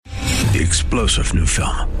the explosive new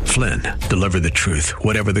film, Flynn, Deliver the Truth,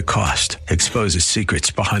 Whatever the Cost, exposes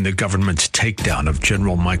secrets behind the government's takedown of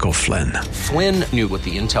General Michael Flynn. Flynn knew what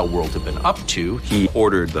the intel world had been up to. He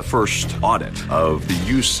ordered the first audit of the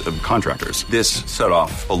use of contractors. This set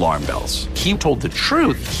off alarm bells. He told the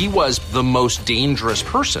truth. He was the most dangerous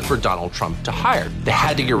person for Donald Trump to hire. They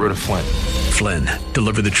had to get rid of Flynn. Flynn,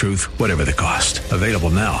 Deliver the Truth, Whatever the Cost. Available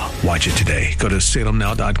now. Watch it today. Go to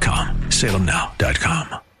salemnow.com.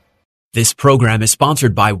 salemnow.com. This program is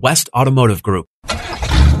sponsored by West Automotive Group.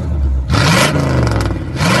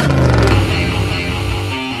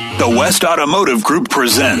 The West Automotive Group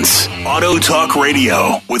presents Auto Talk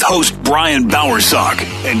Radio with host Brian Bowersock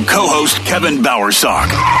and co-host Kevin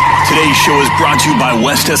Bowersock. Today's show is brought to you by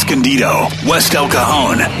West Escondido, West El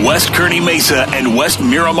Cajon, West Kearney Mesa, and West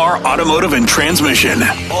Miramar Automotive and Transmission.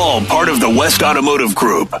 All part of the West Automotive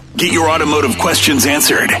Group. Get your automotive questions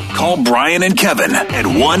answered. Call Brian and Kevin at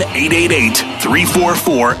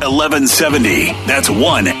 1-888-344-1170. That's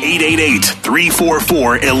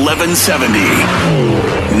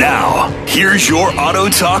 1-888-344-1170. Now, here's your Auto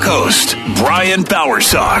Talk host, Brian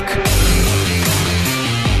Bowersock.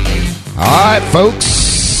 All right,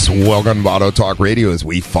 folks. Welcome to Auto Talk Radio as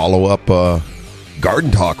we follow up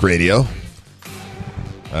Garden Talk Radio.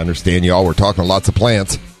 I understand y'all were talking lots of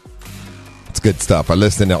plants. It's good stuff. I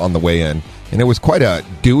listened on the way in, and it was quite a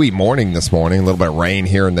dewy morning this morning. A little bit of rain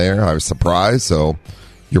here and there. I was surprised, so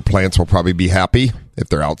your plants will probably be happy if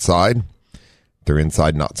they're outside. If they're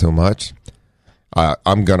inside, not so much.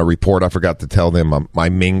 I'm going to report, I forgot to tell them, my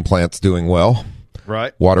Ming plant's doing well.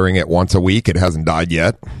 Right. Watering it once a week. It hasn't died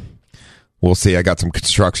yet. We'll see. I got some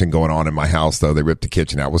construction going on in my house, though. They ripped the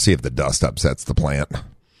kitchen out. We'll see if the dust upsets the plant.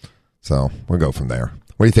 So we'll go from there.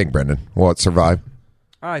 What do you think, Brendan? Will it survive?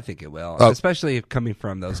 I think it will, especially coming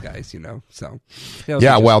from those guys, So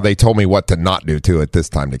yeah, well, they told me what to not do to it this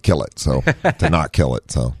time to kill it, so to not kill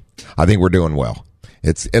it. So I think we're doing well.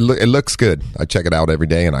 It looks good. I check it out every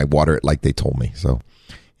day, and I water it like they told me. So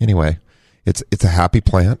anyway, it's a happy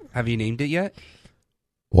plant. Have you named it yet?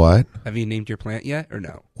 What? Have you named your plant yet, or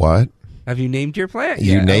no? What? Have you named your plant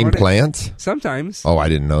yet? You name plants? Sometimes. Oh, I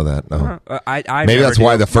didn't know that. No. I maybe that's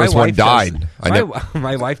why the first one died.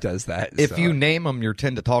 My wife does that. If you name them, you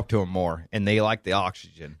tend to talk to them more, and they like the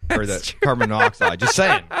oxygen or the carbon dioxide. Just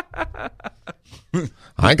saying.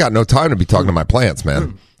 I ain't got no time to be talking to my plants,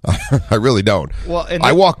 man. I really don't. Well,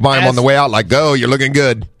 I walk by them on the way out like, go, you're looking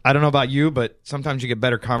good. I don't know about you, but sometimes you get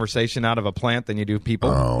better conversation out of a plant than you do people.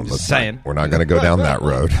 Oh, just saying. We're not going to go down that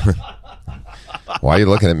road. Why are you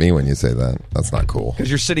looking at me when you say that? That's not cool. Because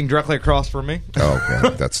you're sitting directly across from me. Oh, yeah,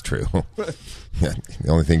 that's true. Yeah, the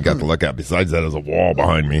only thing you got to look at besides that is a wall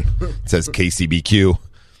behind me. It says KCBQ.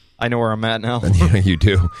 I know where I'm at now. Yeah, you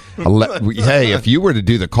do. Hey, if you were to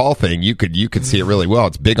do the call thing, you could see it really well.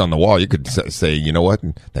 It's big on the wall. You could say, you know what?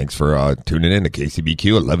 Thanks for tuning in to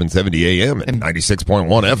KCBQ 1170 AM and 96.1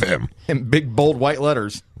 FM. In big, bold, white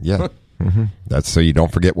letters. Yeah. Mm-hmm. That's so you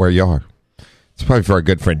don't forget where you are. It's probably for our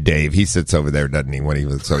good friend Dave. He sits over there, doesn't he?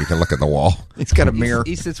 So he can look at the wall. He's got a mirror.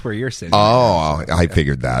 He sits where you're sitting. Oh, I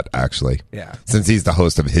figured that, actually. Yeah. Since he's the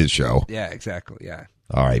host of his show. Yeah, exactly. Yeah.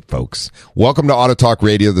 All right, folks. Welcome to Auto Talk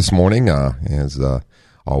Radio this morning. As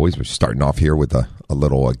always, we're starting off here with a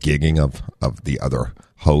little gigging of the other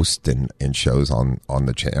hosts and shows on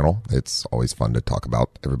the channel. It's always fun to talk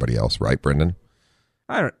about everybody else, right, Brendan?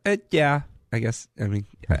 Yeah, I guess. I mean,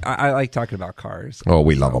 I like talking about cars. Oh,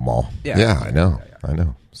 we love them all. Yeah, I know. Yeah. I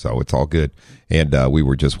know. So it's all good. And we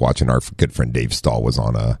were just watching our good friend Dave Stahl was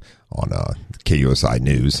on KUSI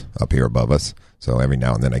News up here above us. So every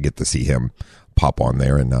now and then I get to see him pop on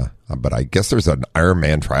there, and but I guess there's an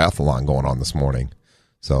Ironman triathlon going on this morning.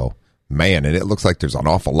 So, man, and it looks like there's an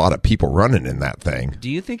awful lot of people running in that thing. Do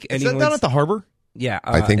you think anyone's... Is that down at the harbor? Yeah.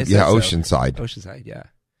 I think, Oceanside. Oceanside, yeah.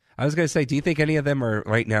 I was going to say, do you think any of them are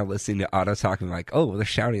right now listening to Auto Talk and like, oh, they're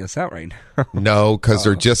shouting us out right now? No, because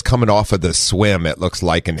they're just coming off of the swim, it looks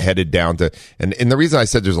like, and headed down to... And the reason I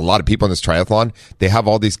said there's a lot of people in this triathlon, they have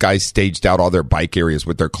all these guys staged out all their bike areas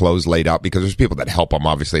with their clothes laid out, because there's people that help them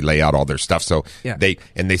obviously lay out all their stuff. So they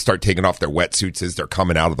start taking off their wetsuits as they're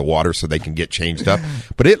coming out of the water so they can get changed up.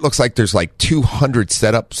 But it looks like there's like 200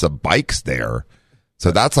 setups of bikes there. So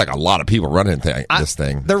that's like a lot of people running this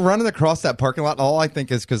thing. They're running across that parking lot. All I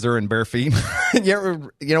think is because they're in bare feet. You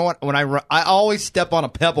know what? When I run, I always step on a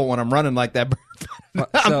pebble when I'm running like that.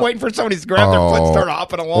 I'm waiting for somebody to grab their foot and start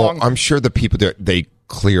hopping along. Well, I'm sure the people they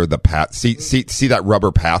clear the path. See that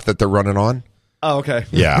rubber path that they're running on? Oh, okay.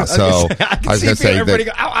 Yeah, so I was see going to say everybody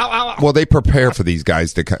that. go, ow, ow, ow, ow. Well, they prepare for these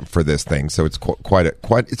guys for this thing, so it's quite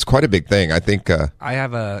a big thing. I think. I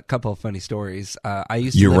have a couple of funny stories. I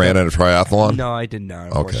used You to ran at a triathlon? No, I did not.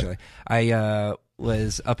 Unfortunately, I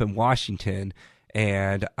was up in Washington,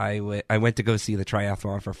 and I went to go see the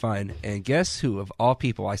triathlon for fun. And guess who, of all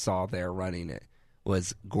people, I saw there running it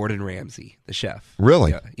was Gordon Ramsay, the chef.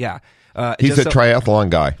 Really? Yeah. He's a triathlon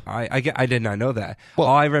guy. I did not know that. Well,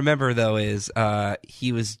 all I remember though is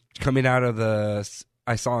he was coming out of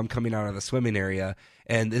I saw him coming out of the swimming area,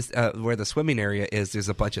 and this where the swimming area is, there's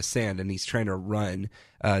a bunch of sand, and he's trying to run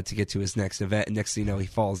to get to his next event. And next thing you know, he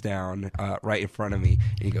falls down right in front of me,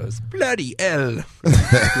 and he goes, "Bloody hell!"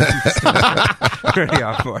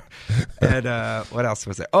 And what else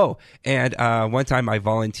was there? Oh, and one time I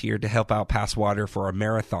volunteered to help out Pass Water for a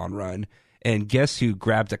marathon run. And guess who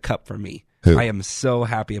grabbed a cup from me? Who? I am so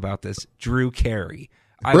happy about this. Drew Carey.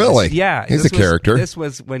 Really? Yeah. He's a character. This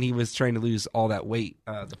was when he was trying to lose all that weight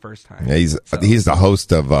the first time. Yeah, he's the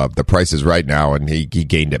host of The Price is Right now, and he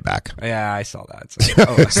gained it back. Yeah, I saw that. So.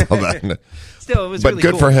 I saw that. Still, it was but really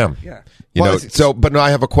good cool. for him. Yeah. But I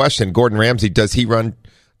have a question. Gordon Ramsay, does he run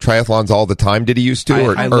triathlons all the time? Did he used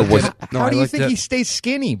to? How do you think he stays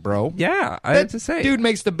skinny, bro? Yeah, I have to say. Dude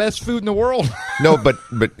makes the best food in the world. No, but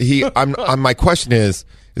my question is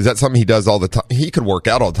that something he does all the time? He could work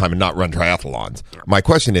out all the time and not run triathlons. My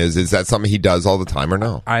question is that something he does all the time or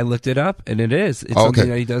no? I looked it up, and it is. It's something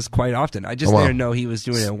that he does quite often. I just didn't know he was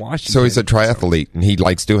doing it in Washington. So he's a triathlete, and he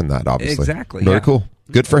likes doing that, obviously. Exactly. Very cool.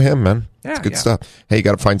 Good for him, man. Yeah, it's good stuff. Hey, you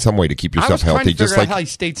got to find some way to keep yourself healthy. I was trying to just figure like out how he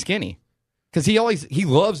stayed skinny. Because he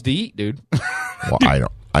loves to eat, dude. Well,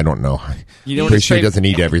 I don't know. You know, pretty sure he doesn't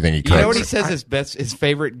eat everything he cooks. You know what he says his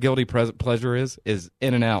favorite guilty pleasure is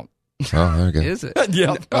In-N-Out. Oh, there you go. Is it?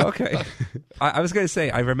 Yeah. Okay. I was going to say,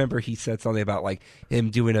 I remember he said something about like him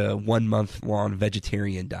doing a 1 month long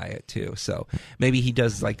vegetarian diet too. So maybe he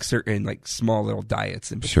does like certain like small little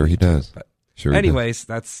diets. Sure he does. But sure. Anyways,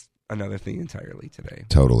 that's another thing entirely today.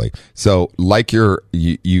 Totally. So like you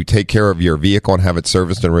take care of your vehicle and have it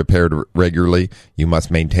serviced and repaired regularly, you must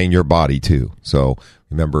maintain your body too. So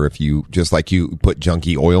remember, if you, just like you put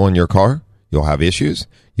junky oil in your car, you'll have issues.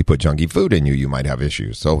 You put junky food in you might have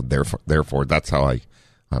issues. So therefore that's how I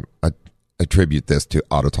attribute this to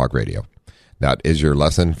Auto Talk Radio. That is your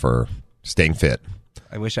lesson for staying fit.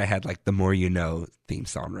 I wish I had like the More You Know theme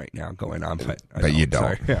song right now going on, but you don't.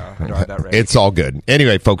 Sorry. Yeah, I don't have that ready. It's all good.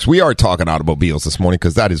 Anyway, folks, we are talking automobiles this morning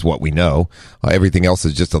because that is what we know. Everything else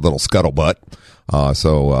is just a little scuttlebutt.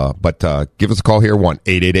 But give us a call here,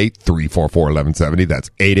 1-888-344-1170. That's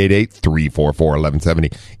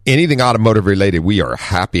 888-344-1170. Anything automotive related, we are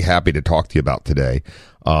happy to talk to you about today.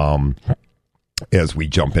 As we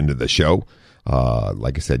jump into the show,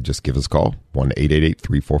 like I said, just give us a call,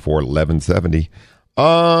 1-888-344-1170.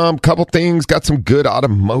 Couple things, got some good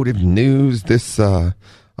automotive news this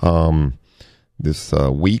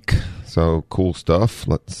week. So cool stuff.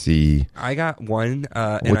 Let's see. I got one,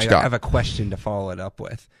 and I have a question to follow it up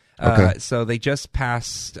with. Okay. So they just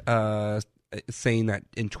passed saying that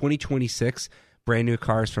in 2026, brand new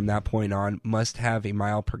cars from that point on must have a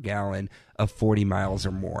mile per gallon of 40 miles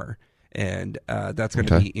or more. And that's going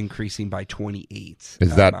to be increasing by 28.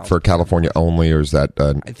 Is that for California only, or is that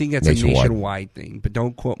I think that's nationwide? a nationwide thing, but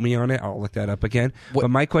don't quote me on it. I'll look that up again. But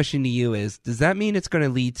my question to you is, does that mean it's going to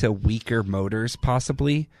lead to weaker motors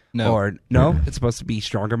possibly? No. Or no? It's supposed to be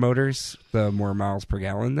stronger motors, the more miles per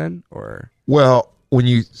gallon then? Or Well,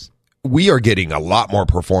 we are getting a lot more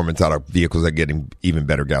performance out of vehicles that are getting even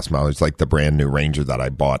better gas mileage. Like the brand new Ranger that I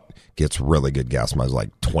bought gets really good gas mileage,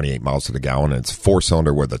 like 28 miles to the gallon, and it's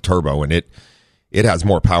 4-cylinder with a turbo, and it has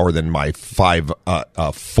more power than my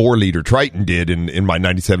 4-liter Triton did in my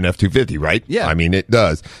 97 F250, right? Yeah. I mean, it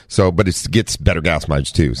does. So, but it gets better gas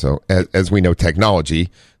mileage too. So as we know, technology,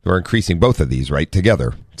 we're increasing both of these, right,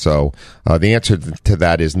 together. So the answer to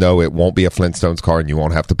that is no, it won't be a Flintstones car, and you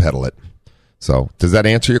won't have to pedal it. So does that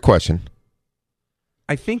answer your question?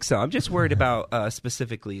 I think so. I'm just worried about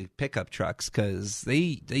specifically pickup trucks because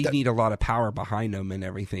they need a lot of power behind them and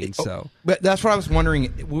everything. So, but that's what I was wondering.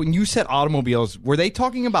 When you said automobiles, were they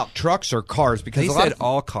talking about trucks or cars? Because they said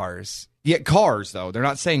all cars. Yeah, cars though. They're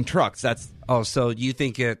not saying trucks. So you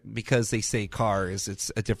think it because they say cars,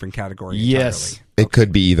 it's a different category? Yes, entirely. It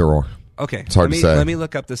could be either or. Okay, it's hard to say. Let me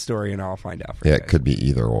look up the story and I'll find out. Yeah, it could be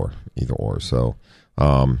either or. So,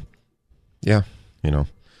 yeah,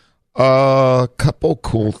 a couple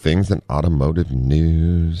cool things in automotive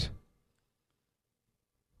news.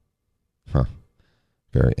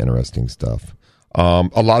 Very interesting stuff. A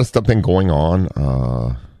lot of stuff been going on,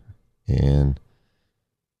 and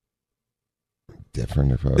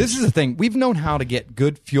different approach. This is the thing. We've known how to get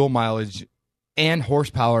good fuel mileage and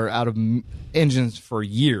horsepower out of engines for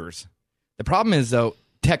years. The problem is, though,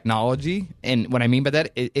 technology, and what I mean by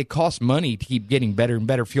that, it costs money to keep getting better and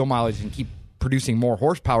better fuel mileage and keep producing more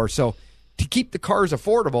horsepower. So to keep the cars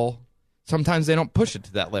affordable, sometimes they don't push it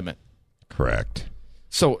to that limit. Correct.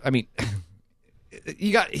 So, I mean,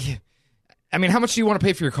 how much do you want to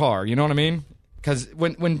pay for your car? You know what I mean? Because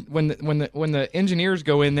when the engineers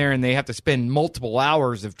go in there and they have to spend multiple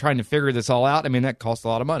hours of trying to figure this all out, I mean, that costs a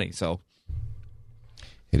lot of money. So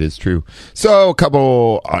it is true. So a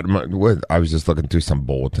couple, I was just looking through some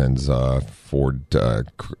bulletins. Ford,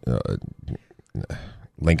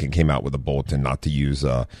 Lincoln came out with a bulletin not to use.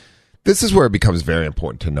 This is where it becomes very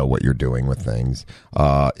important to know what you're doing with things.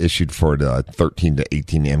 Issued for the 13 to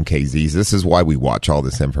 18 MKZs. This is why we watch all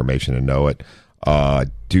this information and know it.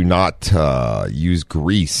 Do not use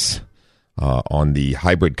grease on the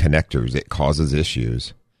hybrid connectors. It causes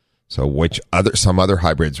issues. So some other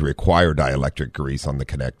hybrids require dielectric grease on the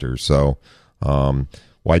connectors. So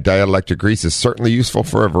why dielectric grease is certainly useful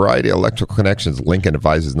for a variety of electrical connections. Lincoln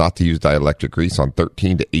advises not to use dielectric grease on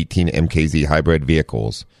 13 to 18 MKZ hybrid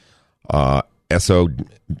vehicles. SOBDMC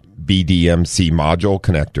module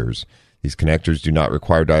connectors. These connectors do not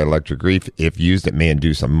require dielectric grease. If used, it may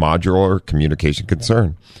induce a modular communication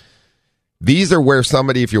concern. These are where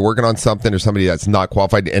somebody, if you're working on something or somebody that's not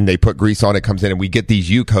qualified and they put grease on it, comes in and we get these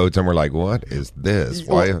U codes and we're like, what is this?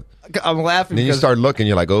 Why? I'm laughing. And then you start looking,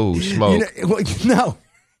 you're like, oh, smoke. No,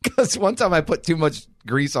 because one time I put too much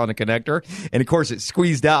grease on a connector and of course it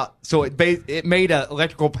squeezed out. So it made an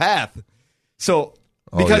electrical path. So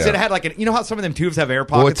because it had you know how some of them tubes have air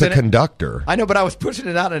pockets in it? Well, it's a conductor. I know, but I was pushing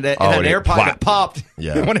it out and an air pocket popped.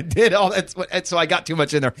 Yeah. When it did, so I got too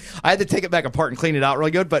much in there. I had to take it back apart and clean it out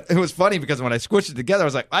really good, but it was funny because when I squished it together, I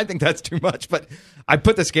was like, I think that's too much. But I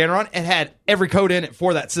put the scanner on and had every code in it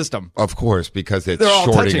for that system. Of course, because it's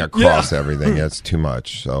shorting across everything. It's too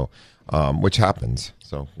much. So, which happens.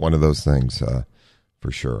 So one of those things,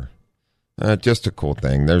 for sure. Just a cool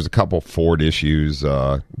thing. There's a couple Ford issues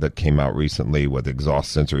that came out recently with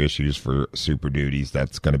exhaust sensor issues for Super Duties.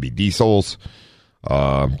 That's going to be diesels.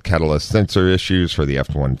 Catalyst sensor issues for the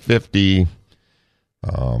F-150.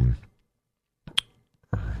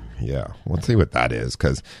 Let's see what that is,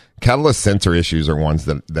 because catalyst sensor issues are ones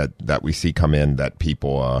that we see come in that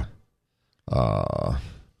people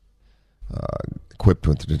equipped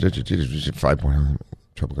with 5.0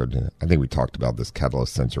 trouble code. I think we talked about this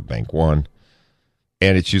catalyst sensor bank 1,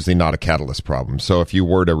 and it's usually not a catalyst problem. So if you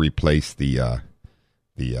were to replace if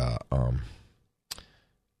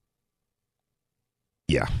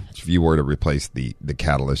you were to replace the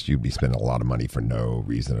catalyst, you'd be spending a lot of money for no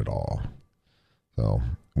reason at all. So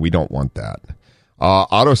we don't want that.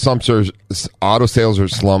 Auto sales are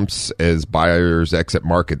slumps as buyers exit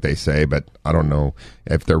market, they say, but I don't know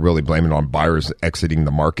if they're really blaming it on buyers exiting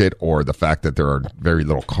the market or the fact that there are very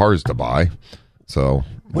little cars to buy. So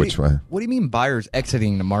which way? What do you mean buyers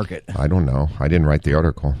exiting the market? I don't know. I didn't write the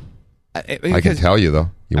article. I can tell you,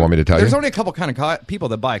 though. You want me to tell you? There's only a couple kind of people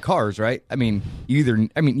that buy cars, right? I mean,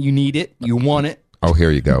 you need it, you want it. Oh,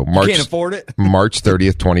 here you go. You can't afford it. March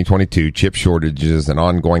 30th, 2022, chip shortages, an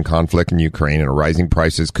ongoing conflict in Ukraine, and rising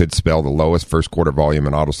prices could spell the lowest first quarter volume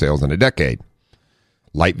in auto sales in a decade.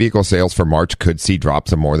 Light vehicle sales for March could see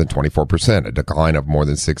drops of more than 24%, a decline of more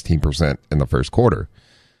than 16% in the first quarter.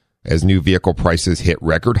 As new vehicle prices hit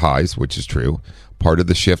record highs, which is true, part of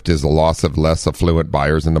the shift is the loss of less affluent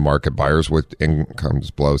buyers in the market. Buyers with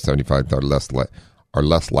incomes below $75,000 are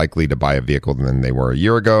less likely to buy a vehicle than they were a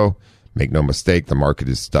year ago. Make no mistake, the market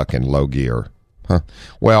is stuck in low gear.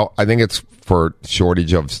 Well, I think it's for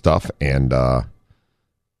shortage of stuff and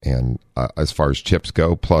as far as chips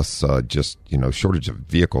go, plus just shortage of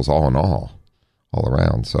vehicles all in all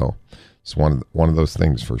around. So it's one of those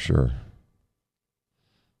things for sure.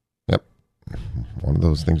 Yep, one of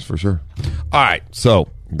those things for sure. All right, so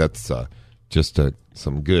that's just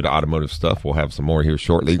some good automotive stuff. We'll have some more here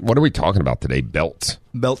shortly. What are we talking about today? Belts.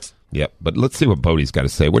 Yep, but let's see what Bodie's got to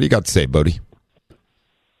say. What do you got to say, Bodie?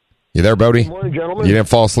 You there, Bodie? Good morning, gentlemen. You didn't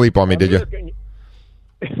fall asleep on me, did you?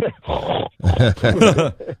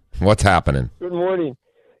 What's happening? Good morning.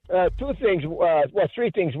 Two things.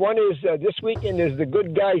 Three things. One is this weekend is the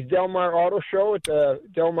Good Guys Del Mar Auto Show at the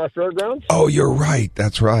Del Mar Fairgrounds. Oh, you're right.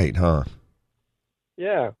 That's right, huh?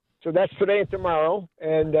 Yeah. So that's today and tomorrow.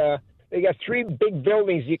 And they got 3 big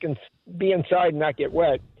buildings you can be inside and not get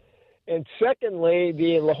wet. And secondly,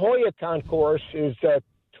 the La Jolla Concourse is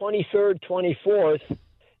 23rd, 24th.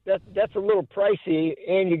 That's a little pricey,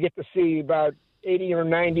 and you get to see about 80 or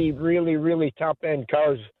 90 really, really top-end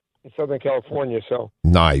cars in Southern California. So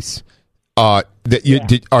nice. Are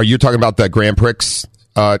you talking about the Grand Prix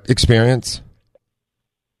experience?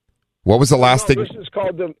 What was the last thing? This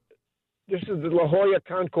is the La Jolla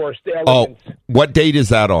Concourse. The Elegance. What date is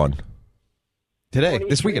that on? Today,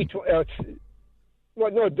 this weekend.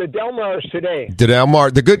 The Del Mar is today. The Del Mar,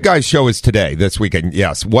 the Good Guys show is today, this weekend.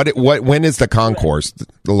 Yes. When is the concourse,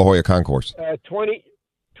 the La Jolla Concourse?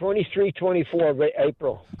 23, 24 of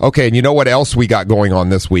April. Okay, and you know what else we got going on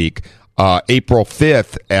this week? April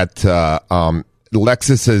 5th at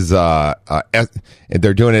Lexus's,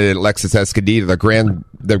 they're doing it at Lexus Escondido,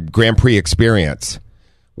 the Grand Prix experience,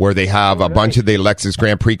 where they have a bunch of the Lexus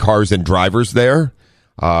Grand Prix cars and drivers there.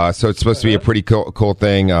 So it's supposed to be a pretty cool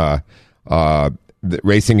thing. The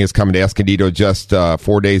racing is coming to Escondido just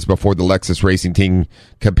 4 days before the Lexus racing team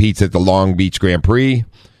competes at the Long Beach Grand Prix.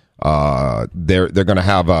 They're going to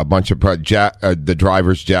have a bunch of the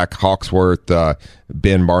drivers, Jack Hawksworth,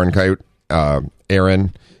 Ben Barncoat,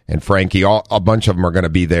 Aaron, and Frankie. A bunch of them are going to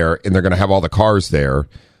be there, and they're going to have all the cars there.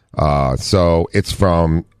 So it's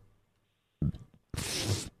from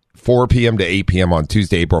 4 p.m. to 8 p.m. on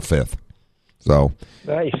Tuesday, April 5th. So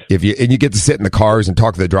nice. You get to sit in the cars and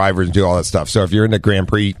talk to the drivers and do all that stuff. So if you're into Grand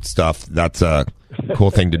Prix stuff, that's a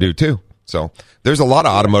cool thing to do too. So there's a lot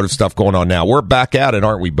of automotive stuff going on now. We're back at it,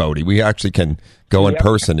 aren't we, Bodie? We actually can go in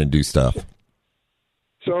person and do stuff.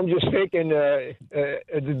 So I'm just thinking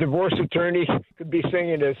the divorce attorney could be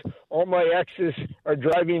singing this, all my exes are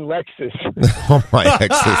driving Lexus. All my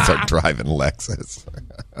exes are driving Lexus.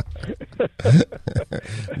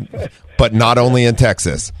 But not only in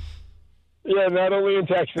Texas. Yeah, not only in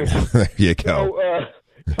Texas. There you go.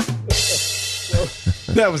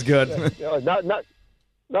 That was good.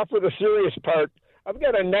 Not for the serious part. I've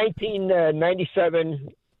got a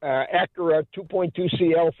 1997 Acura 2.2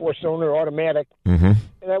 CL 4-cylinder automatic,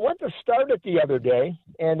 and I went to start it the other day,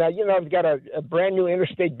 and I've got a brand new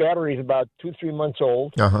Interstate battery, is about 2-3 months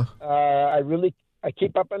old. I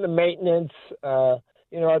keep up on the maintenance. All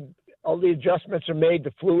the adjustments are made,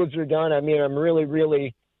 the fluids are done. I mean, I'm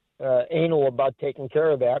really anal about taking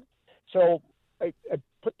care of that. So I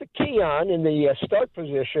put the key on in the start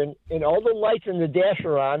position, and all the lights in the dash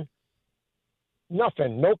are on.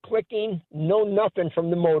 Nothing, no clicking, no nothing from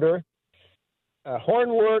the motor.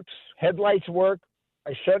 Horn works, headlights work.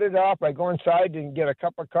 I shut it off. I go inside and get a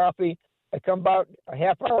cup of coffee. I come about a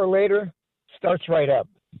half hour later, starts right up.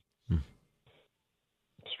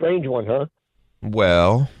 Strange one, huh?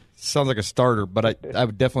 Well, sounds like a starter, but I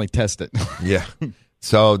would definitely test it. Yeah.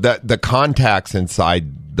 So the contacts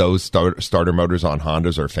inside those starter motors on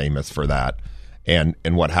Hondas are famous for that. And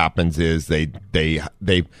what happens is they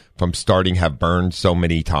from starting have burned so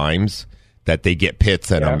many times that they get pits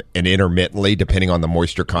in them, and intermittently, depending on the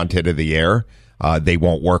moisture content of the air, they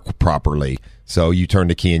won't work properly. So you turn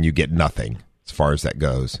the key and you get nothing as far as that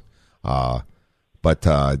goes. But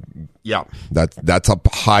that's a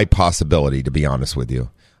high possibility, to be honest with you.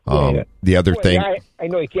 The other thing, I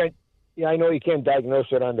know you can't. Yeah, I know you can't diagnose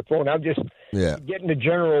it on the phone. I'm just getting the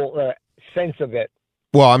general sense of it.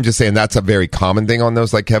 Well, I'm just saying that's a very common thing on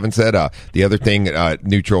those, like Kevin said. The other thing,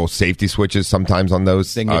 neutral safety switches sometimes on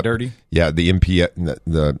those. They get dirty? Yeah, the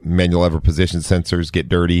the manual lever position sensors get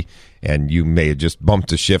dirty, and you may have just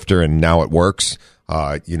bumped a shifter and now it works,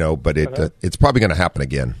 but it's probably going to happen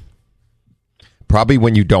again. Probably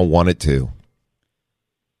when you don't want it to.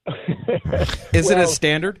 Is it a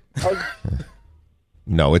standard?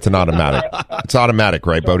 No, it's an automatic. It's automatic,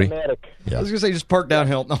 right, Bodie? Automatic. Yeah. I was going to say just park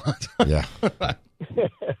downhill. No. Yeah.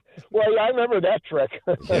 Well, I remember that trick.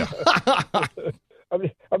 Yeah.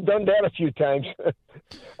 I've done that a few times.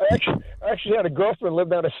 I actually had a girlfriend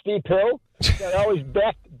lived on a steep hill. I always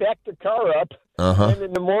backed the car up, and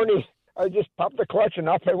in the morning I just popped the clutch and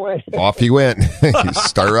off I went. Off you went. You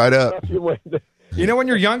start right up. Off you went. When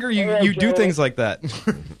you're younger, you do things like that.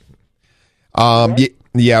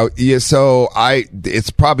 Yeah. So it's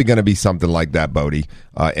probably going to be something like that, Bodie.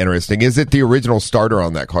 Interesting. Is it the original starter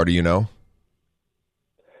on that car? Do you know?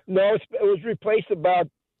 No, it was replaced about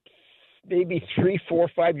maybe 3, 4,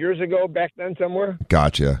 5 years ago. Back then, somewhere.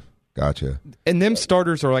 Gotcha. And them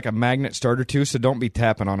starters are like a magnet starter too, so don't be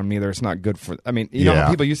tapping on them either. It's not good for. I mean, know how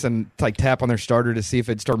people used to like tap on their starter to see if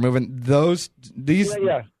it'd start moving. These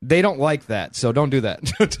they don't like that, so don't do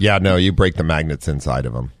that. Yeah, no, you break the magnets inside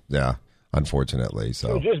of them. Yeah. Unfortunately,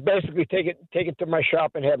 so just basically take it to my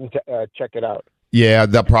shop and have them check it out. Yeah,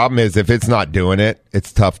 the problem is if it's not doing it,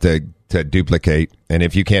 it's tough to duplicate, and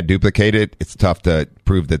if you can't duplicate it, it's tough to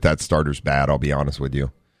prove that starter's bad. I'll be honest with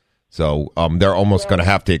you. So they're almost going to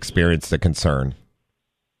have to experience the concern.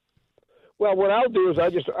 Well, what I'll do is I'll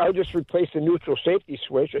just replace the neutral safety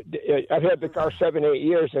switch. I've had the car 7-8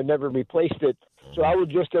 years and never replaced it, so I would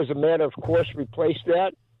just, as a matter of course, replace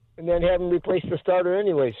that and then have them replace the starter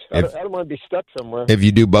anyways. I don't want to be stuck somewhere. If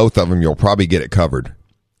you do both of them, you'll probably get it covered.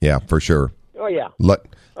 Yeah, for sure. Oh yeah. All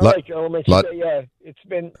right, gentlemen.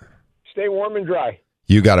 Stay warm and dry.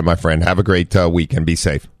 You got it, my friend. Have a great weekend. Be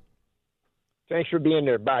safe. Thanks for being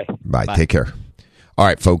there. Bye. Bye. Take care. All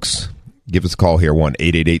right, folks. Give us a call here,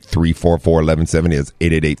 1-888-344-1170. It's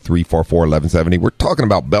 888-344-1170. We're talking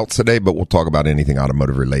about belts today, but we'll talk about anything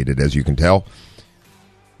automotive related, as you can tell.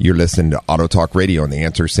 You're listening to Auto Talk Radio on The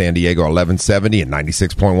Answer San Diego 1170 and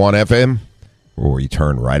 96.1 FM. We'll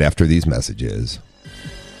return right after these messages.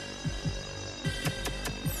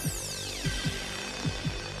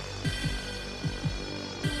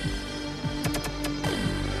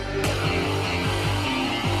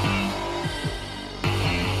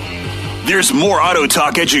 There's more Auto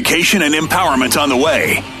Talk education and empowerment on the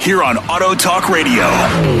way here on Auto Talk Radio.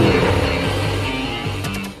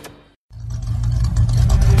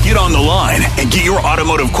 Get on the line and get your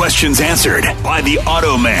automotive questions answered by the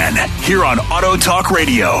Auto Man here on Auto Talk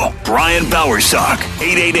Radio. Brian Bowersock,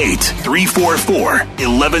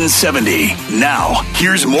 888-344-1170. Now,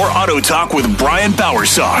 here's more Auto Talk with Brian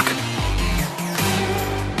Bowersock.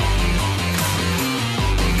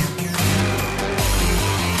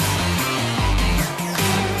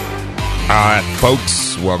 All right,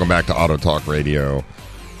 folks, welcome back to Auto Talk Radio.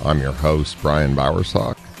 I'm your host, Brian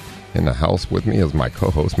Bowersock. In the house with me is my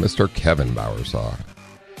co-host, Mr. Kevin Bowersock.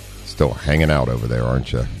 Still hanging out over there,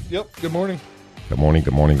 aren't you? Yep. Good morning. Good morning,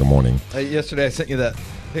 good morning, good morning. Yesterday I sent you that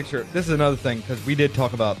picture. This is another thing, because we did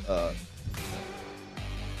talk about...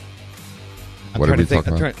 what did we talk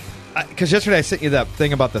about? Because yesterday I sent you that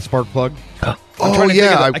thing about the spark plug. Oh,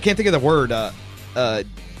 yeah. I can't think of the word...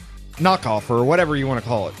 knockoff or whatever you want to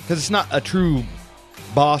call it, because it's not a true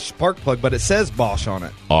Bosch spark plug, but it says Bosch on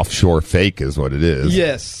it. Offshore fake is what it is.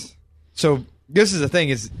 Yes. So this is the thing,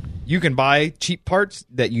 is you can buy cheap parts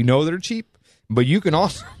that you know that are cheap, but you can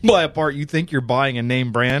also buy a part you think you're buying a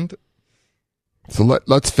name brand. So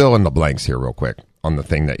let's fill in the blanks here real quick on the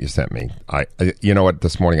thing that you sent me. I you know what,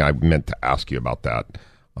 this morning I meant to ask you about that,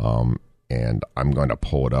 and I'm going to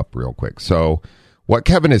pull it up real quick. So what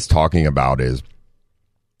Kevin is talking about is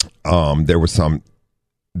there was some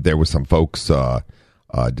folks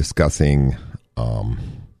discussing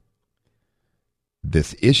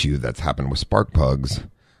this issue that's happened with spark plugs,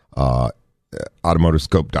 automotive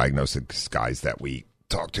scope diagnostics guys that we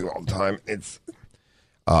talk to all the time. It's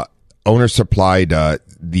owner supplied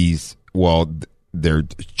these. Well, they're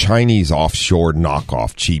Chinese offshore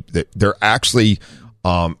knockoff cheap. They're actually.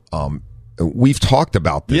 We've talked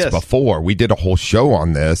about this before. We did a whole show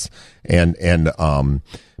on this, and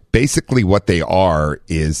basically what they are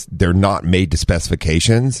is they're not made to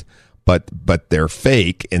specifications, but they're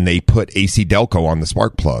fake, and they put AC Delco on the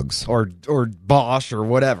spark plugs or Bosch or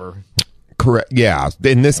whatever. Correct. Yeah.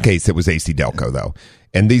 In this case, it was AC Delco though,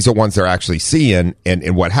 and these are ones they're actually seeing.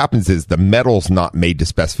 And what happens is the metal's not made to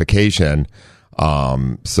specification.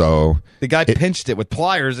 So the guy pinched it with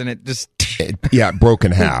pliers, and it just it broke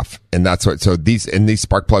in half, and that's what. So these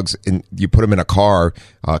spark plugs, you put them in a car.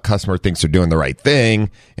 Customer thinks they're doing the right thing,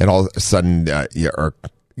 and all of a sudden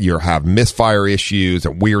you have misfire issues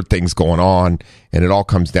and weird things going on, and it all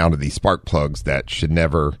comes down to these spark plugs that should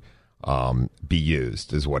never be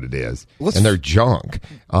used, is what it is. And they're junk.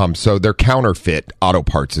 So they're counterfeit auto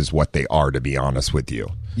parts, is what they are, to be honest with you.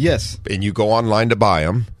 Yes, and you go online to buy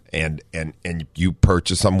them. And you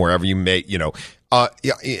purchase them wherever you may, and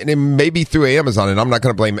it may be through Amazon. And I'm not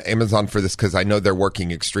going to blame Amazon for this, because I know they're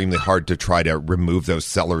working extremely hard to try to remove those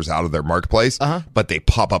sellers out of their marketplace. But they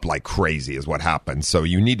pop up like crazy, is what happens. So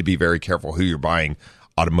you need to be very careful who you're buying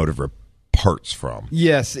automotive parts from.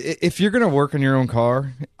 Yes, if you're going to work on your own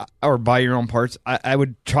car or buy your own parts, I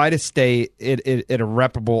would try to stay at a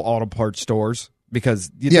reputable auto parts stores,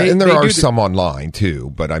 because and there are some online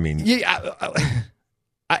too. But I mean,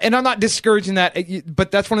 and I'm not discouraging that, but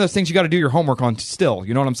that's one of those things you got to do your homework on still.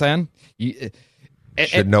 You know what I'm saying? You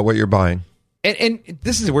should know what you're buying. And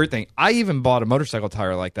this is a weird thing. I even bought a motorcycle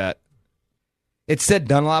tire like that. It said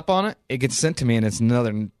Dunlop on it. It gets sent to me, and it's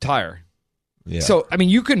another tire. Yeah. So, I mean,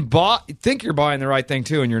 you can think you're buying the right thing,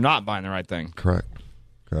 too, and you're not buying the right thing. Correct.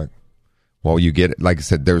 Well, you get it. Like I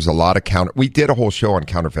said, there's a lot of we did a whole show on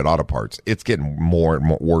counterfeit auto parts. It's getting more and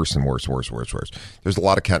more worse and worse. There's a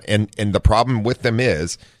lot of and the problem with them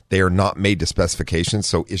is they are not made to specifications.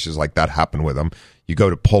 So issues like that happen with them. You go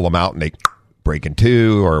to pull them out and they break in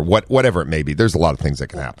two, or whatever it may be. There's a lot of things that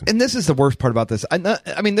can happen. And this is the worst part about this.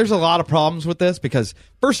 I mean, there's a lot of problems with this, because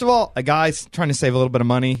first of all, a guy's trying to save a little bit of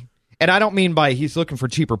money, And I don't mean by he's looking for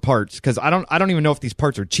cheaper parts, because I don't even know if these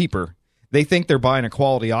parts are cheaper. They think they're buying a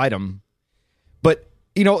quality item. But,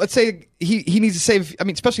 let's say he needs to save,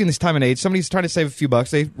 especially in this time and age, somebody's trying to save a few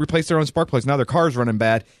bucks. They replace their own spark plugs. Now their car's running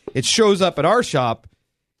bad. It shows up at our shop.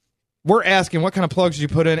 We're asking, what kind of plugs did you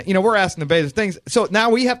put in? We're asking the basic things. So now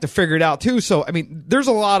we have to figure it out, too. So, there's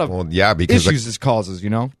a lot of issues this causes,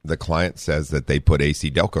 The client says that they put AC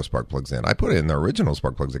Delco spark plugs in. I put it in the original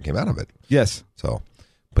spark plugs that came out of it. Yes. So,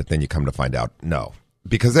 but then you come to find out, no.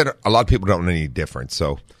 Because a lot of people don't know any difference.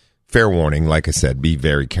 So, fair warning, like I said, be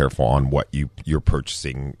very careful on what you're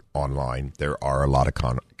purchasing online. There are a lot of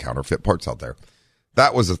counterfeit parts out there.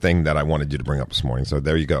 That was the thing that I wanted you to bring up this morning. So,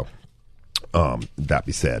 there you go. That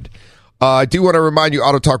be said, I do want to remind you,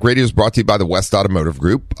 Auto Talk Radio is brought to you by the West Automotive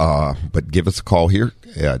Group. But give us a call here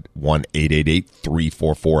at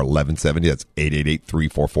 1-888-344-1170. That's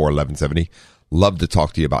 888-344-1170. Love to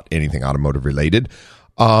talk to you about anything automotive related.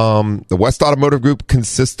 The West Automotive Group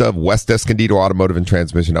consists of West Escondido Automotive and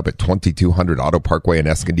Transmission up at 2200 Auto Parkway in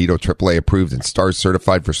Escondido, AAA approved and STARS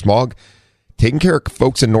certified for smog. Taking care of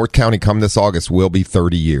folks in North County come this August will be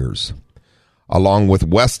 30 years. Along with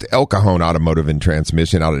West El Cajon Automotive and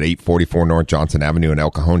Transmission out at 844 North Johnson Avenue in El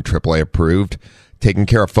Cajon, AAA approved. Taking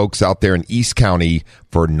care of folks out there in East County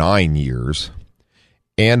for 9 years.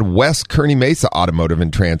 And West Kearny Mesa Automotive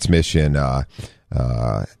and Transmission,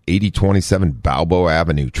 8027 Balboa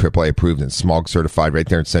Avenue, AAA approved and smog certified right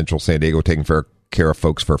there in Central San Diego, taking care of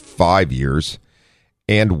folks for 5 years.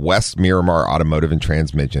 And West Miramar Automotive and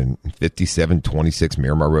Transmission, 5726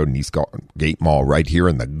 Miramar Road in Eastgate Mall, right here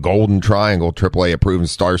in the Golden Triangle, AAA approved and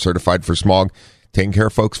STAR certified for smog, taking care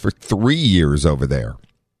of folks for 3 years over there.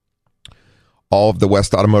 All of the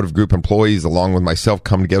West Automotive Group employees, along with myself,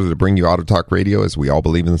 come together to bring you Auto Talk Radio, as we all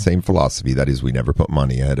believe in the same philosophy. That is, we never put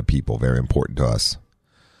money ahead of people. Very important to us.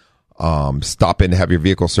 Stop in to have your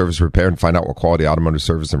vehicle service repaired and find out what quality automotive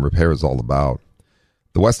service and repair is all about.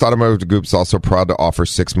 The West Automotive Group is also proud to offer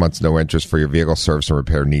 6 months no interest for your vehicle service and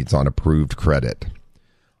repair needs on approved credit.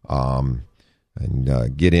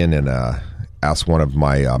 Get in and ask one of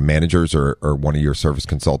my managers or one of your service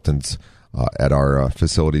consultants at our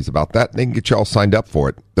facilities about that. They can get you all signed up for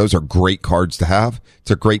it. Those are great cards to have.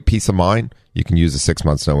 It's a great peace of mind. You can use the 6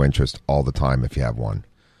 months no interest all the time if you have one.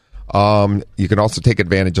 You can also take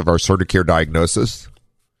advantage of our Certicare diagnosis.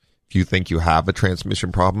 If you think you have a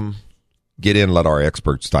transmission problem, get in, let our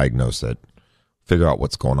experts diagnose it, figure out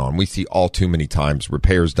what's going on. We see all too many times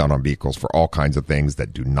repairs done on vehicles for all kinds of things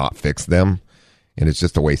that do not fix them, and it's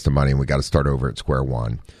just a waste of money, and we got to start over at square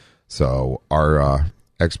one. So our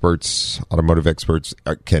experts, automotive experts,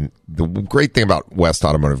 the great thing about West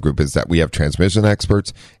Automotive Group is that we have transmission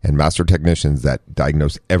experts and master technicians that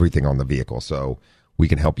diagnose everything on the vehicle, so we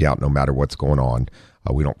can help you out no matter what's going on.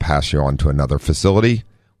 We don't pass you on to another facility.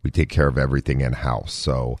 We take care of everything in-house,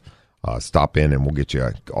 so stop in and we'll get you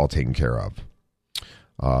all taken care of.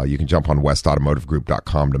 You can jump on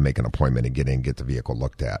westautomotivegroup.com to make an appointment and get in and get the vehicle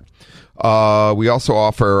looked at. We also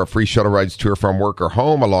offer a free shuttle rides to or from work or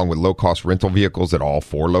home, along with low-cost rental vehicles at all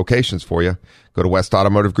 4 locations for you. Go to West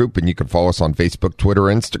Automotive Group, and you can follow us on Facebook, Twitter,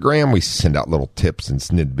 Instagram. We send out little tips and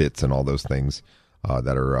snidbits and all those things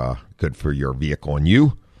that are good for your vehicle and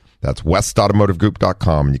you. That's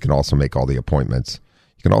westautomotivegroup.com, and you can also make all the appointments.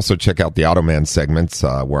 You can also check out the Automan segments,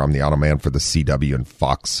 where I'm the Automan for the CW and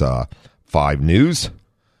Fox 5 News,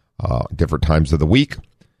 different times of the week.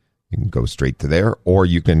 You can go straight to there, or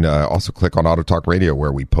you can also click on Auto Talk Radio,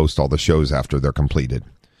 where we post all the shows after they're completed,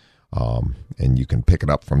 and you can pick it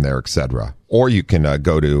up from there, etc. Or you can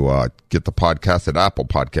go to get the podcast at Apple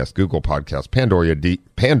Podcasts, Google Podcasts, Pandora,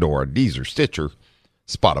 Deezer, Stitcher,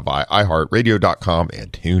 Spotify, iHeartRadio.com,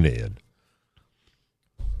 and TuneIn.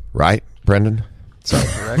 Right, Brendan? Sorry.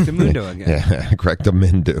 Correctamundo again. Yeah,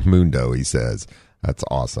 Correctamundo, he says. That's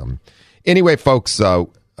awesome. Anyway, folks,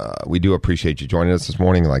 we do appreciate you joining us this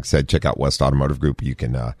morning. Like I said, check out West Automotive Group. You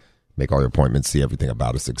can make all your appointments, see everything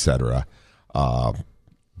about us, etc.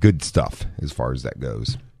 Good stuff as far as that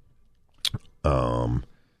goes. And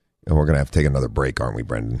we're going to have to take another break, aren't we,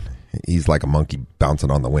 Brendan? He's like a monkey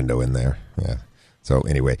bouncing on the window in there. Yeah. So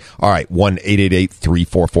anyway, all right,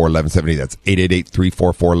 1-888-344-1170. That's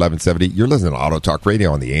 888-344-1170. You're listening to Auto Talk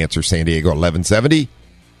Radio on The Answer San Diego 1170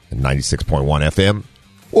 and 96.1 FM.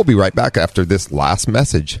 We'll be right back after this last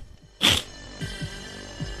message.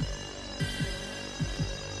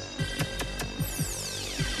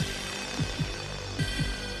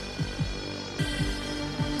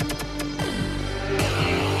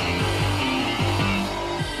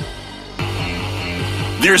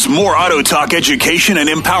 There's more Auto Talk education and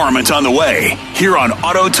empowerment on the way here on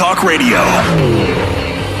Auto Talk Radio.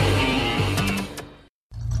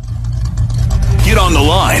 on the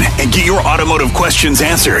line and get your automotive questions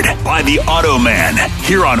answered by the Auto Man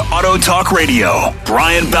here on Auto Talk Radio.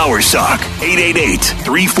 Brian Bowersock,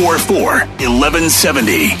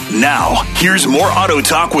 888-344-1170. Now, here's more Auto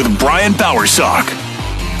Talk with Brian Bowersock.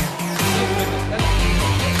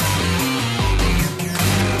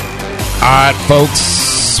 All right,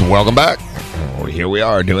 folks, welcome back. Here we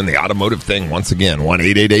are doing the automotive thing once again.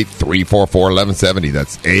 1-888-344-1170.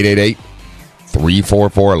 That's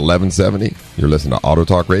 888-344-1170. You're listening to Auto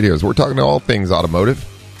Talk Radio. We're talking to all things automotive.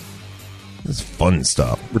 This is fun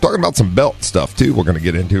stuff. We're talking about some belt stuff, too, we're going to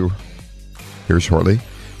get into here shortly.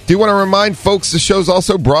 Do want to remind folks the show's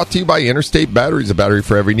also brought to you by Interstate Batteries, a battery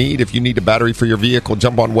for every need. If you need a battery for your vehicle,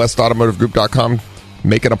 jump on westautomotivegroup.com.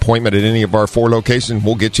 Make an appointment at any of our 4 locations.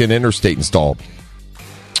 We'll get you an Interstate installed.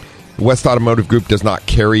 West Automotive Group does not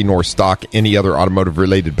carry nor stock any other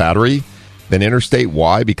automotive-related battery than Interstate.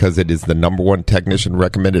 Why? Because it is the #1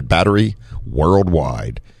 technician-recommended battery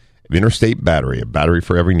worldwide. Interstate Battery, a battery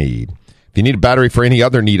for every need. If you need a battery for any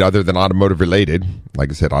other need other than automotive-related, like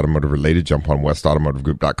I said, automotive-related, jump on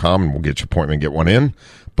westautomotivegroup.com and we'll get your appointment and get one in.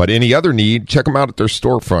 But any other need, check them out at their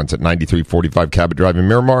storefronts at 9345 Cabot Drive in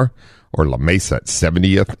Miramar, or La Mesa at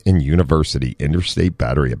 70th and University. Interstate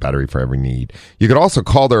Battery, a battery for every need. You can also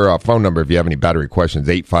call their phone number if you have any battery questions,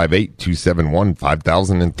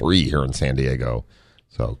 858-271-5003 here in San Diego.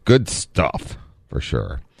 So good stuff for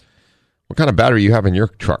sure. What kind of battery you have in your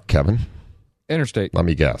truck, Kevin? Interstate. Let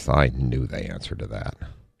me guess. I knew the answer to that.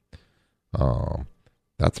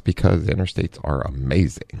 That's because Interstates are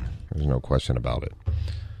amazing. There's no question about it.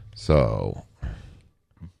 So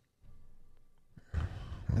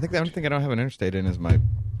I think the only thing I don't have an Interstate in is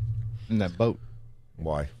in that boat.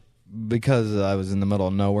 Why? Because I was in the middle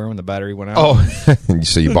of nowhere when the battery went out. Oh,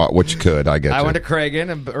 so you bought what you could. I get you. I went to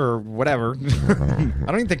Kragen or whatever. I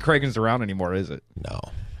don't even think Kragen's around anymore, is it? No,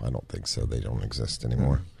 I don't think so. They don't exist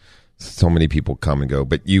anymore. So many people come and go,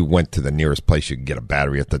 but you went to the nearest place you could get a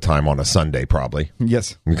battery at the time on a Sunday, probably.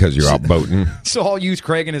 Yes. Because you're out boating. So I'll use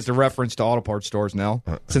Kragen as the reference to auto parts stores now,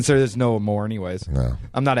 since there is no more anyways. No.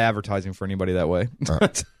 I'm not advertising for anybody that way. I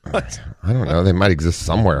don't know. They might exist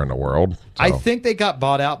somewhere in the world. So. I think they got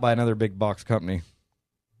bought out by another big box company,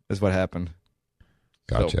 is what happened.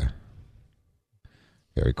 Gotcha. So.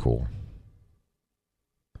 Very cool.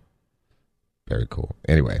 Very cool.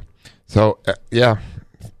 Anyway, so, yeah.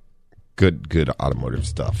 Good automotive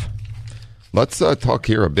stuff. Let's talk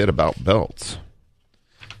here a bit about belts.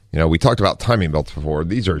 You know, we talked about timing belts before.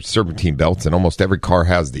 These are serpentine belts, and almost every car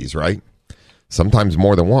has these, right? Sometimes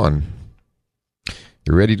more than one.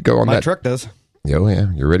 You're ready to go on that? My truck does. Oh,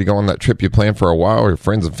 yeah. You're ready to go on that trip you planned for a while, your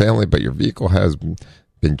friends and family, but your vehicle has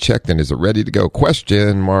been checked, and is it ready to go?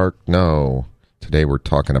 Question mark, no. Today we're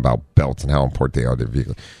talking about belts and how important they are to the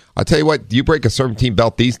vehicle. I'll tell you what, you break a serpentine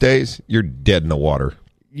belt these days, you're dead in the water.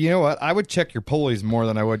 You know what? I would check your pulleys more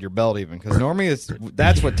than I would your belt, even, because normally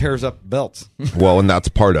that's what tears up belts. Well, and that's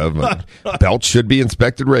part of it. Belts should be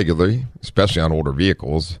inspected regularly, especially on older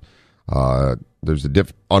vehicles. There's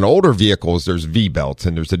on older vehicles, there's V belts,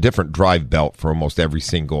 and there's a different drive belt for almost every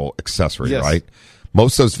single accessory, yes. Right?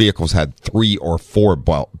 Most of those vehicles had 3 or 4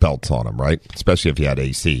 belts on them, right? Especially if you had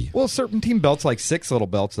AC. Well, serpentine belts like 6 little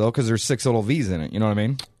belts, though, because there's 6 little V's in it. You know what I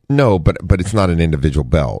mean? No, but it's not an individual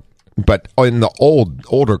belt. But in the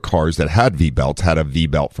older cars that had V belts had a V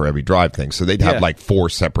belt for every drive thing. So they'd have like 4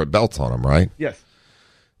 separate belts on them, right? Yes.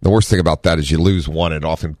 The worst thing about that is you lose one and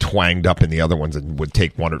often twanged up in the other ones and would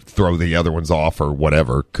take one or throw the other ones off or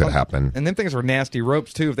whatever could happen. And them things are nasty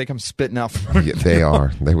ropes, too, if they come spitting out. Yeah, they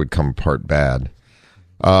are. They would come apart bad.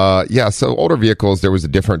 So older vehicles, there was a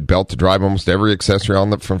different belt to drive almost every accessory on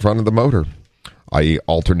the front of the motor. i.e.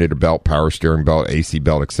 alternator belt, power steering belt, AC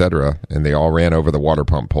belt, etc., and they all ran over the water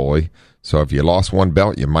pump pulley. So if you lost one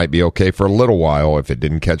belt, you might be okay for a little while if it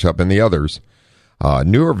didn't catch up in the others.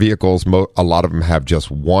 Newer vehicles, a lot of them have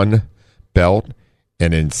just one belt,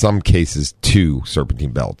 and in some cases, 2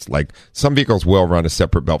 serpentine belts. Like some vehicles will run a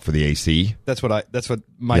separate belt for the AC. That's what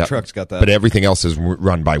my truck's got that. But everything else is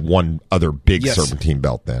run by one other big serpentine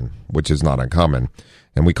belt then, which is not uncommon.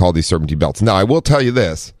 And we call these serpentine belts. Now, I will tell you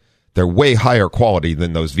this. They're way higher quality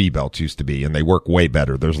than those V-belts used to be, and they work way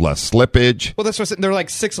better. There's less slippage. Well, that's what they're like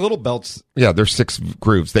 6 little belts. Yeah, there's 6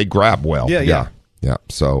 grooves. They grab well. Yeah.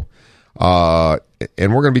 So, and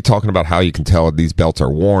we're going to be talking about how you can tell if these belts are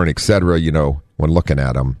worn, etc., when looking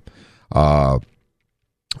at them.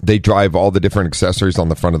 They drive all the different accessories on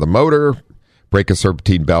the front of the motor. Break a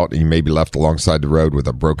serpentine belt, and you may be left alongside the road with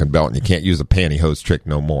a broken belt, and you can't use a pantyhose trick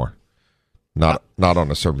no more. Not on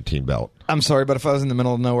a serpentine belt. I'm sorry, but if I was in the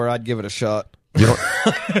middle of nowhere, I'd give it a shot. You don't,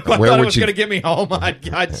 If I thought it was going to get me home,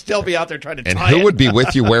 I'd still be out there trying to And tie who it. would be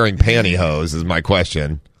with you wearing pantyhose is my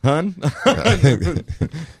question. Hun? Yeah,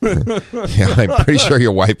 I'm pretty sure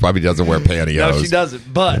your wife probably doesn't wear pantyhose. No, she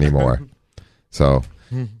doesn't, but anymore. So,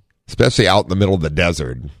 especially out in the middle of the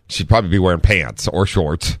desert, she'd probably be wearing pants or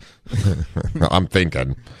shorts. I'm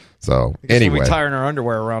thinking. So, anyway. We'll be tying our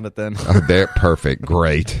underwear around it then. They're perfect.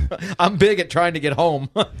 Great. I'm big at trying to get home.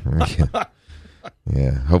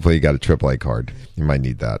 Yeah. Hopefully you got a AAA card. You might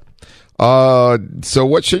need that. So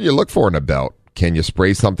what should you look for in a belt? Can you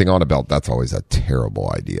spray something on a belt? That's always a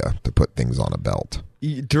terrible idea, to put things on a belt.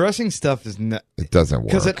 Dressing stuff is not. It doesn't work.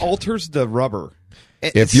 Because it alters the rubber.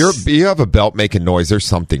 If you have a belt making noise, there's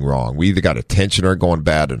something wrong. We either got a tensioner going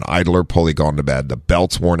bad, an idler pulley going to bad, the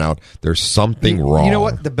belt's worn out. There's something wrong. You know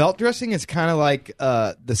what? The belt dressing is kind of like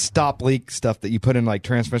the stop leak stuff that you put in like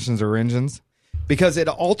transmissions or engines, because it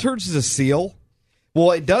alters the seal.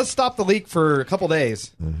 Well, it does stop the leak for a couple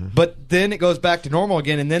days, but then it goes back to normal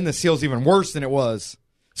again, and then the seal's even worse than it was.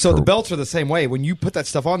 So the belts are the same way. When you put that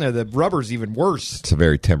stuff on there, the rubber's even worse. It's a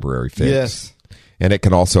very temporary fix. Yes. And it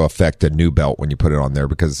can also affect a new belt when you put it on there,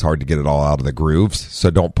 because it's hard to get it all out of the grooves. So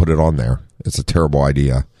don't put it on there. It's a terrible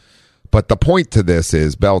idea. But the point to this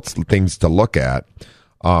is belts, things to look at.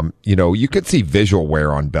 You could see visual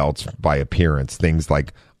wear on belts by appearance. Things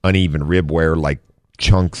like uneven rib wear, like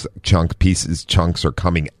chunks are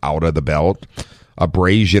coming out of the belt.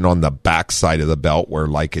 Abrasion on the back side of the belt where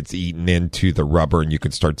like it's eaten into the rubber and you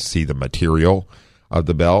can start to see the material of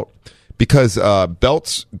the belt. Because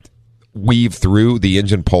belts weave through the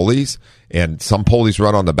engine pulleys, and some pulleys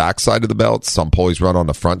run on the back side of the belts, some pulleys run on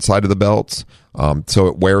the front side of the belts, so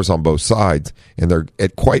it wears on both sides, and they're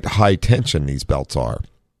at quite high tension, these belts are.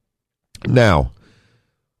 Now,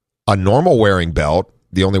 a normal wearing belt,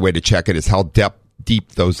 the only way to check it is how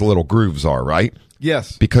deep those little grooves are, right?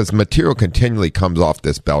 Yes. Because material continually comes off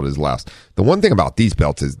this belt as last. The one thing about these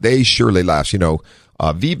belts is they surely last.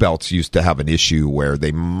 V-belts used to have an issue where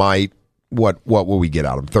they might, what will we get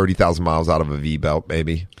out of them? 30,000 miles out of a V-belt,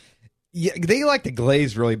 maybe? Yeah, they like to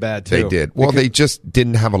glaze really bad, too. They did. Well, they just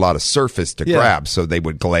didn't have a lot of surface to grab, so they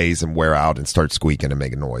would glaze and wear out and start squeaking and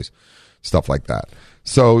making noise, stuff like that.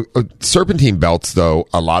 So serpentine belts, though,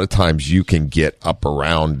 a lot of times you can get up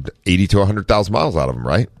around 80 to 100,000 miles out of them,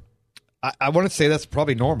 right? I want to say that's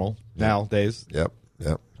probably normal nowadays. Yep,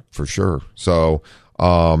 for sure. So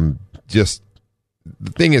just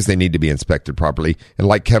the thing is they need to be inspected properly. And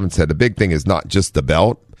like Kevin said, the big thing is not just the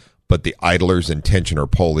belt, but the idlers and tensioner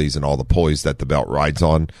pulleys and all the pulleys that the belt rides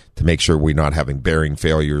on, to make sure we're not having bearing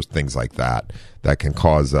failures, things like that can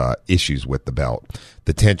cause issues with the belt.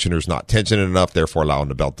 The tensioner's not tensioning enough, therefore allowing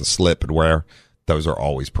the belt to slip and wear. Those are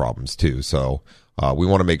always problems too. So we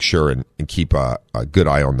want to make sure and keep a good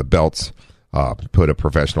eye on the belts. Put a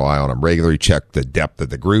professional eye on them regularly. Check the depth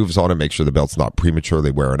of the grooves on them. Make sure the belt's not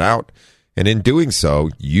prematurely wearing out. And in doing so,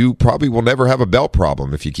 you probably will never have a belt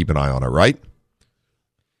problem if you keep an eye on it, right?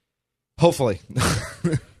 Hopefully.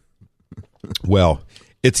 Well,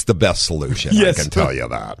 it's the best solution. Yes. I can tell you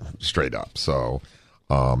that straight up. So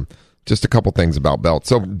just a couple things about belts.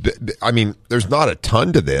 So, I mean, there's not a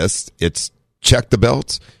ton to this. It's check the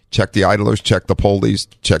belts, check the idlers, check the pulleys,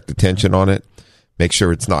 check the tension on it. Make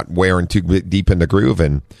sure it's not wearing too deep in the groove,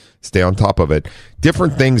 and stay on top of it.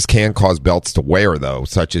 Different things can cause belts to wear, though,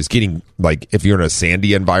 such as getting, like, if you're in a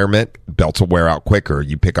sandy environment, belts will wear out quicker.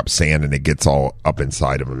 You pick up sand and it gets all up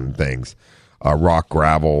inside of them and things. Rock,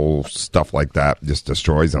 gravel, stuff like that just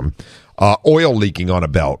destroys them. Oil leaking on a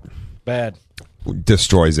belt. Bad.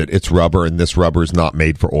 Destroys it. It's rubber, and this rubber is not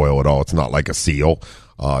made for oil at all. It's not like a seal.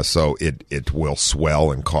 So it will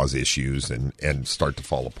swell and cause issues and start to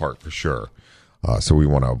fall apart for sure. So we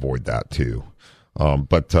want to avoid that too.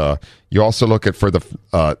 But you also look at for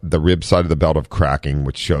the rib side of the belt of cracking,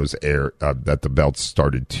 which shows air that the belt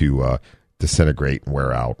started to disintegrate and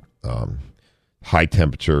wear out. High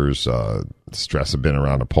temperatures, stress have been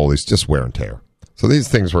around the pulleys, just wear and tear. So these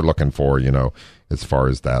things we're looking for, as far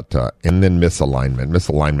as that. And then misalignment.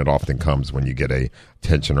 Misalignment often comes when you get a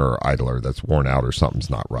tensioner or idler that's worn out or something's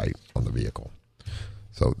not right on the vehicle.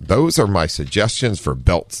 So those are my suggestions for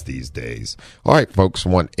belts these days. All right, folks,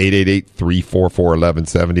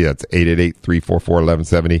 1-888-344-1170. That's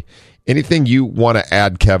 888-344-1170. Anything you want to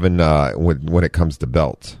add, Kevin, when it comes to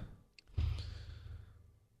belts?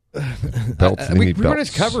 Belts. We pretty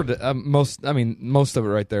much covered most of it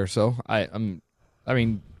right there. So the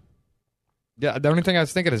only thing I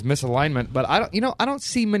was thinking is misalignment, but I don't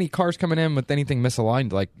see many cars coming in with anything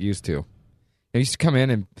misaligned like used to. It used to come in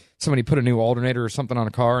and somebody put a new alternator or something on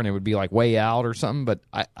a car and it would be like way out or something, but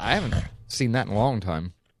I haven't seen that in a long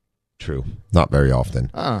time. True. Not very often.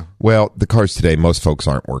 Well, the cars today, most folks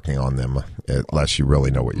aren't working on them unless you really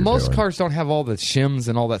know what you're doing. Most cars don't have all the shims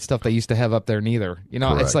and all that stuff they used to have up there neither. You know,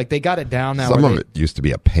 Correct. It's like they got it down now. Some of it used to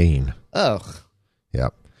be a pain. Ugh.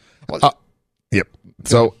 Yep. Yep.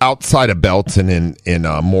 So outside of belts and in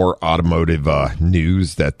more automotive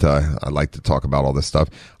news that I like to talk about all this stuff,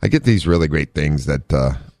 I get these really great things that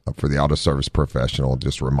for the auto service professional,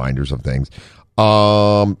 just reminders of things.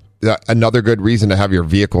 Another good reason to have your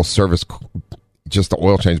vehicle service, just the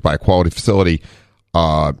oil change by a quality facility.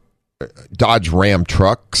 Dodge Ram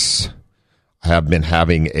trucks have been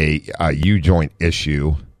having a U-joint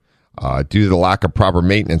issue. Due to the lack of proper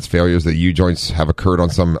maintenance, failures of the U-joints have occurred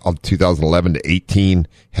on some of 2011 to 18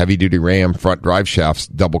 heavy-duty Ram front drive shafts,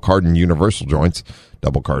 double cardan universal joints.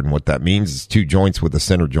 Double cardan, what that means is 2 joints with a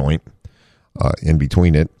center joint in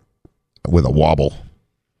between it with a wobble,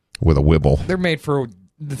 with a wibble. They're made for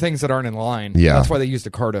the things that aren't in line. Yeah. That's why they use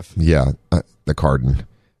the Cardiff. Yeah, the cardan.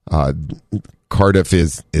 Cardiff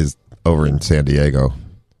is over in San Diego.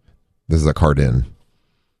 This is a cardan.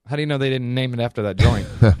 How do you know they didn't name it after that joint?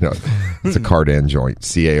 No, it's a cardan joint,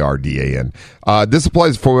 C-A-R-D-A-N. This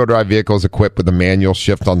applies to four-wheel drive vehicles equipped with a manual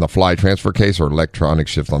shift on the fly transfer case or electronic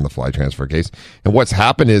shift on the fly transfer case. And what's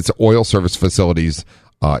happened is oil service facilities,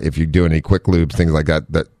 if you're doing any quick lubes, things like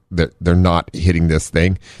that they're not hitting this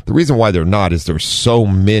thing. The reason why they're not is there's so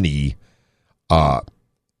many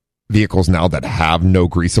vehicles now that have no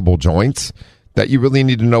greasable joints that you really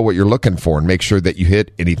need to know what you're looking for and make sure that you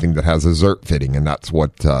hit anything that has a Zert fitting. And that's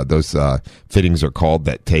what those fittings are called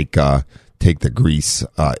that take the grease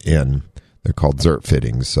in. They're called Zert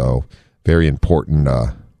fittings. So very important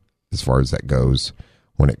as far as that goes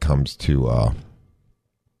when it comes to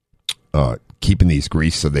keeping these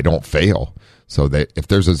grease so they don't fail. So that if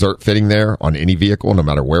there's a Zert fitting there on any vehicle, no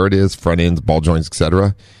matter where it is, front ends, ball joints,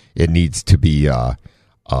 etc., it needs to be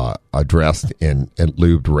addressed and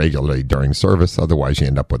lubed regularly during service. Otherwise, you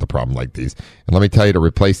end up with a problem like these. And let me tell you, to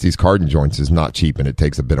replace these cardan joints is not cheap, and it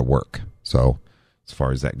takes a bit of work. So as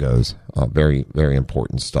far as that goes, very, very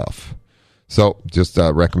important stuff. So just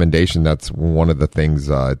a recommendation. That's one of the things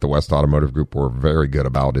at the West Automotive Group we're very good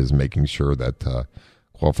about, is making sure that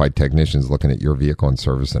qualified technicians looking at your vehicle and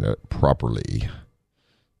servicing it properly.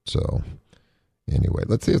 So anyway,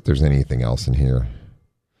 let's see if there's anything else in here.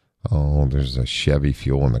 Oh, there's a Chevy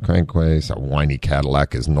fuel in the crankcase. A whiny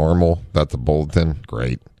Cadillac is normal. That's a bulletin.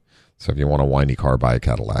 Great. So if you want a whiny car, buy a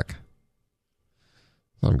Cadillac.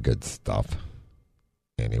 Some good stuff.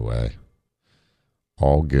 Anyway,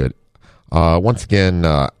 all good. Once again,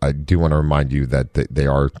 I do want to remind you that they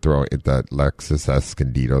are throwing at the Lexus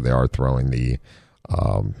Escondido. They are throwing the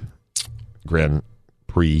Grand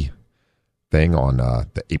Prix thing on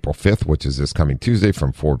the April 5th, which is this coming Tuesday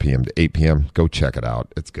from 4 p.m. to 8 p.m. Go check it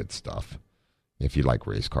out. It's good stuff. If you like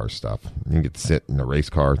race car stuff, you can get to sit in a race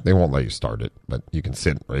car. They won't let you start it, but you can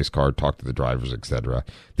sit in a race car, talk to the drivers, etc.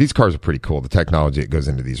 These cars are pretty cool. The technology that goes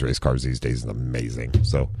into these race cars these days is amazing.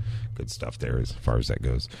 So good stuff there as far as that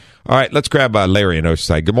goes. All right, let's grab Larry in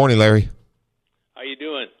Oceanside. Good morning, Larry. How you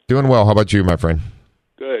doing? Doing well. How about you, my friend?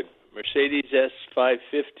 Good. Mercedes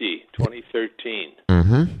S550 2013.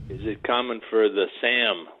 Mm-hmm. Is it common for the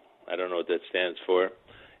SAM, I don't know what that stands for,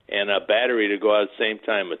 and a battery to go out at the same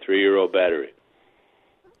time, a 3-year-old battery?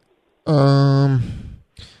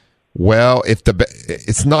 Well,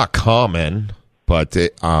 it's not common, but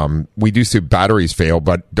we do see batteries fail.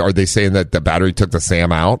 But are they saying that the battery took the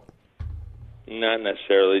SAM out? Not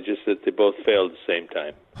necessarily, just that they both failed at the same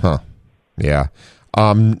time. Huh. Yeah.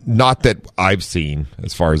 Not that I've seen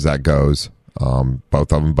as far as that goes, both of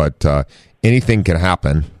them, but anything can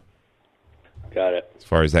happen. Got it. As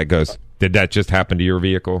far as that goes. Did that just happen to your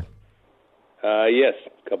vehicle? Yes,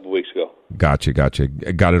 a couple of weeks ago. Gotcha.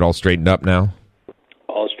 Got it all straightened up now?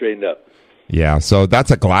 All straightened up. Yeah, so that's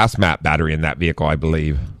a glass mat battery in that vehicle, I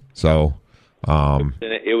believe. So, it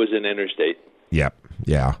was an Interstate. Yep,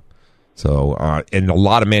 yeah. So, and a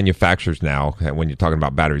lot of manufacturers now, when you're talking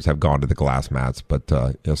about batteries, have gone to the glass mats, but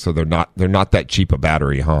so they're not that cheap a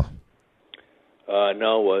battery, huh?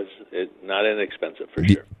 No, not inexpensive for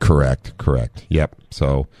sure. Correct. Yep.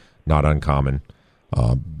 So not uncommon,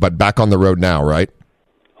 but back on the road now, right?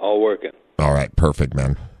 All working. All right, perfect,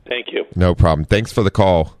 man. Thank you. No problem. Thanks for the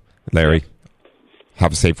call, Larry.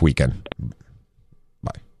 Have a safe weekend.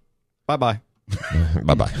 Bye. Bye.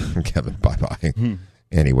 Bye, Kevin. Bye.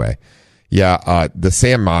 Anyway, yeah, the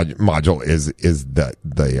SAM module is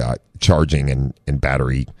the charging and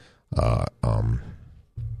battery.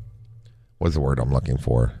 What's the word I'm looking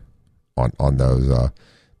for on those?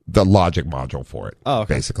 The logic module for it. Oh,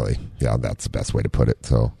 okay. Basically, yeah, that's the best way to put it.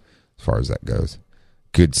 So as far as that goes,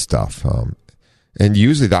 good stuff. And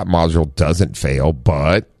usually that module doesn't fail,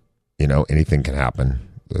 but, anything can happen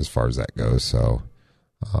as far as that goes. So,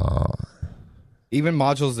 even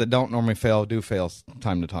modules that don't normally fail do fail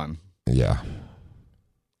time to time. Yeah.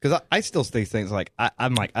 Because I still see things like,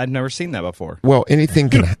 I'm like, I've never seen that before. Well, anything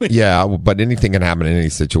can, but anything can happen in any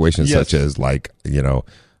situation, such as like, the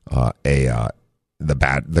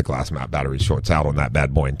glass mat battery shorts out on that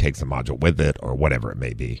bad boy and takes the module with it or whatever it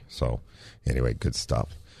may be. So anyway, good stuff.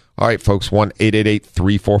 All right, folks,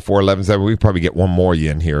 1-888-344-1170. We probably get one more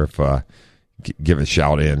in here if give a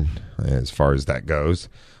shout in as far as that goes.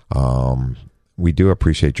 We do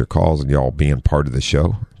appreciate your calls and y'all being part of the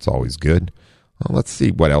show. It's always good. Well, let's see,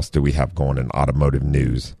 what else do we have going in automotive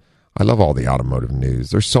news? I love all the automotive news.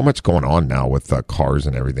 There's so much going on now with cars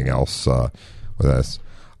and everything else with us.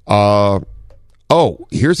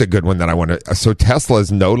 Here's a good one that I want to... So Tesla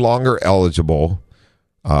is no longer eligible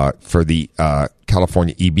for the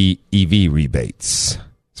California EV rebates,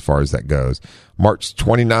 as far as that goes. March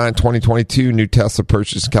 29, 2022, new Tesla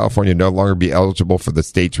purchased in California no longer be eligible for the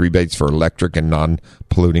state's rebates for electric and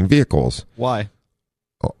non-polluting vehicles. Why?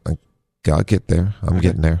 Oh, I'll get there. I'm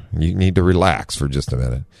getting there. You need to relax for just a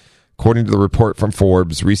minute. According to the report from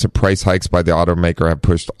Forbes, recent price hikes by the automaker have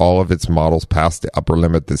pushed all of its models past the upper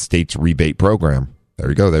limit of the state's rebate program. There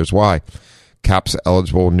you go. There's why. Caps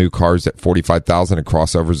eligible new cars at $45,000 and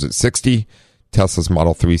crossovers at $60,000. Tesla's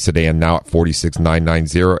Model 3 sedan now at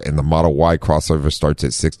 $46,990, and the Model Y crossover starts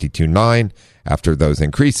at $62,900 after those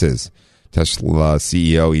increases. Tesla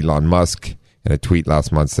CEO Elon Musk, in a tweet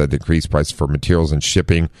last month, said the increased price for materials and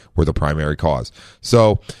shipping were the primary cause.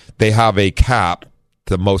 So they have a cap,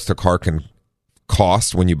 the most a car can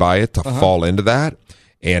cost when you buy it, to fall into that.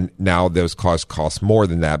 And now those cars cost more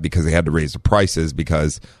than that because they had to raise the prices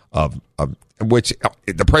because of which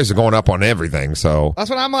the prices are going up on everything. So that's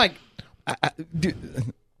what I'm like.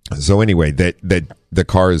 So anyway, that the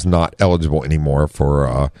car is not eligible anymore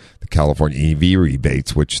for the California EV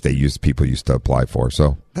rebates, which people used to apply for.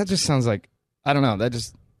 So that just sounds like, I don't know.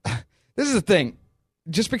 This is the thing.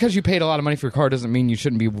 Just because you paid a lot of money for your car doesn't mean you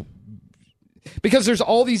shouldn't be. Because there's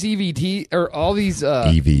all these EVs.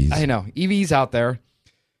 I know EVs out there.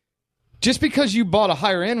 Just because you bought a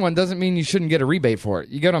higher end one doesn't mean you shouldn't get a rebate for it.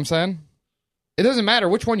 You get what I'm saying? It doesn't matter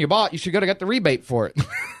which one you bought. You should go to get the rebate for it.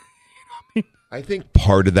 I think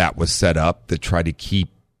part of that was set up to try to keep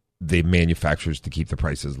the manufacturers to keep the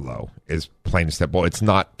prices low. Is plain and simple. It's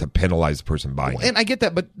not to penalize the person buying it. And I get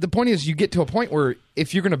that, but the point is you get to a point where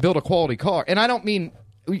if you're going to build a quality car, and I don't mean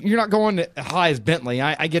you're not going as high as Bentley.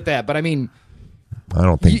 I get that, but I mean, I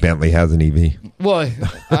don't think Bentley has an EV. Well,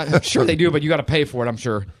 I'm sure they do, but you got to pay for it, I'm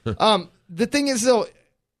sure. The thing is, though,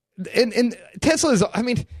 and Tesla is,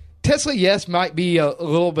 Tesla, yes, might be a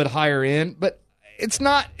little bit higher end, but it's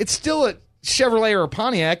not. It's still a Chevrolet or a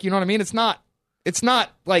Pontiac. You know what I mean? It's not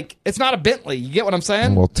like it's not a Bentley. You get what I'm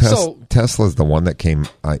saying? Well, Tesla's the one that came.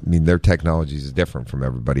 Their technology is different from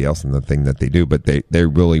everybody else in the thing that they do, but they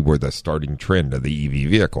really were the starting trend of the EV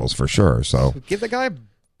vehicles for sure. So give the guy.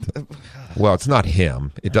 Well, it's not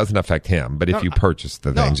him. It doesn't affect him. But if you purchase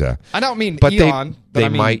the things, I don't mean but Elon. They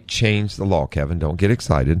might change the law, Kevin. Don't get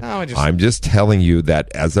excited. No, I'm just telling you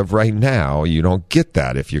that as of right now, you don't get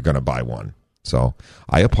that if you're going to buy one. So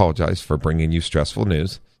I apologize for bringing you stressful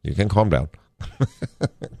news. You can calm down.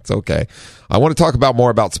 It's okay. I want to talk more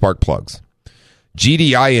about spark plugs.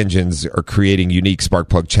 GDI engines are creating unique spark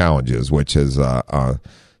plug challenges, which is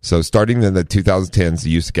so starting in the 2010s,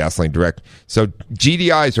 the use of gasoline direct. So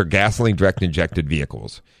GDIs are gasoline direct injected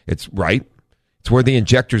vehicles. It's right. It's where the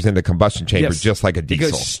injector's in the combustion chamber, just like a diesel.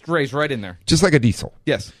 It goes straight right in there. Just like a diesel.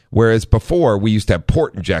 Yes. Whereas before, we used to have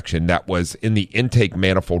port injection that was in the intake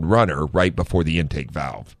manifold runner right before the intake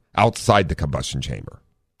valve, outside the combustion chamber.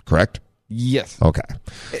 Correct? Yes. Okay.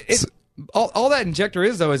 All that injector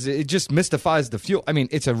is, though, is it just mystifies the fuel.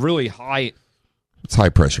 It's a really high... It's high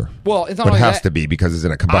pressure. Well, it's not but only it has that, to be because it's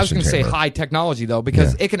in a combustion chamber. I was going to say high technology, though,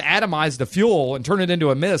 because it can atomize the fuel and turn it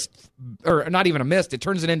into a mist, or not even a mist. It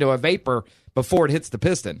turns it into a vapor before it hits the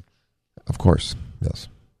piston. Of course, yes.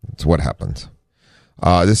 That's what happens.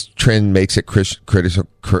 This trend makes it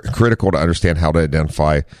critical to understand how to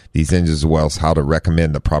identify these engines as well as how to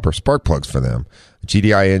recommend the proper spark plugs for them.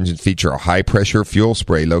 GDI engines feature a high-pressure fuel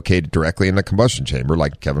spray located directly in the combustion chamber,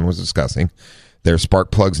 like Kevin was discussing. Their spark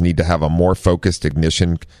plugs need to have a more focused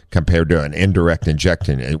ignition compared to an indirect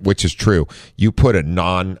injection, which is true. You put a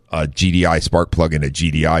non-GDI spark plug in a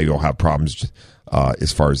GDI, you'll have problems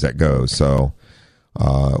as far as that goes. So,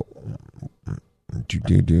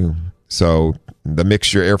 So the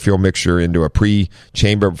mixture, air-fuel mixture into a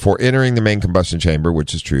pre-chamber before entering the main combustion chamber,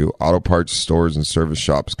 which is true. Auto parts stores and service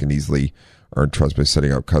shops can easily earn trust by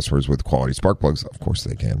setting up customers with quality spark plugs? Of course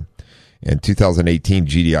they can. In 2018,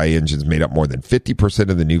 GDI engines made up more than 50%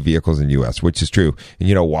 of the new vehicles in the U.S., which is true. And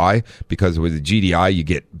you know why? Because with the GDI, you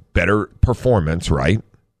get better performance, right?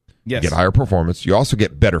 Yes. You get higher performance. You also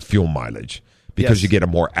get better fuel mileage because you get a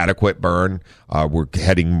more adequate burn. We're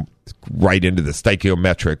heading right into the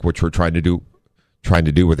stoichiometric, which we're trying to do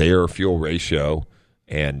with air-fuel ratio.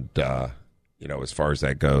 And, as far as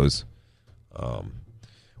that goes,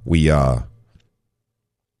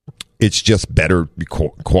 it's just better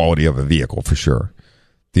quality of a vehicle for sure.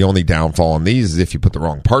 The only downfall on these is if you put the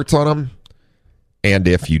wrong parts on them, and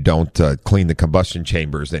if you don't clean the combustion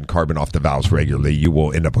chambers and carbon off the valves regularly, you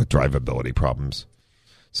will end up with drivability problems.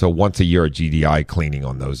 So once a year, a GDI cleaning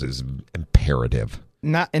on those is imperative.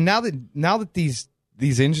 Now that these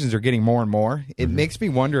engines are getting more and more, it makes me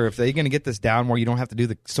wonder if they're going to get this down where you don't have to do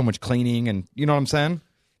so much cleaning, and you know what I'm saying?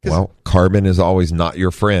 Well, carbon is always not your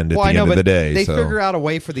friend at the end of the day. They figure out a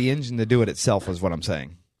way for the engine to do it itself, is what I'm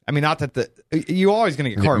saying. I mean, not that you're always going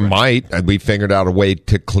to get carbon. It might. And we figured out a way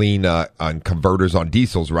to clean on converters on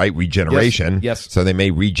diesels, right? Regeneration. Yes. So they may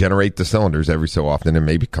regenerate the cylinders every so often and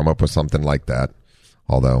maybe come up with something like that.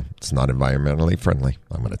 Although it's not environmentally friendly.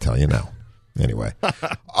 I'm going to tell you now. Anyway.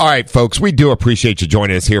 All right, folks. We do appreciate you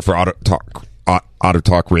joining us here for Auto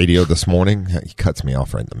Talk Radio this morning. He cuts me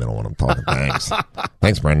off right in the middle when I'm talking. Thanks.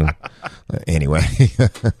 Thanks, Brendan. Anyway.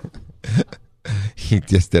 He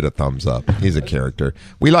just did a thumbs up. He's a character.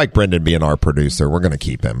 We like Brendan being our producer. We're going to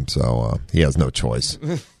keep him, so he has no choice.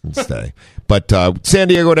 Stay. But San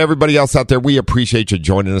Diego and everybody else out there, we appreciate you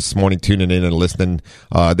joining us this morning, tuning in and listening.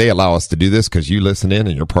 They allow us to do this because you listen in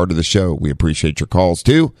and you're part of the show. We appreciate your calls,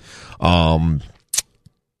 too. I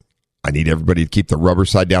need everybody to keep the rubber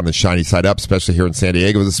side down and the shiny side up, especially here in San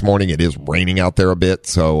Diego this morning. It is raining out there a bit,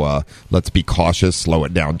 so let's be cautious. Slow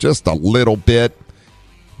it down just a little bit.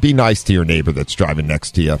 Be nice to your neighbor that's driving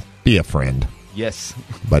next to you. Be a friend. Yes.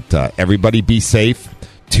 But everybody be safe.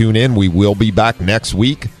 Tune in. We will be back next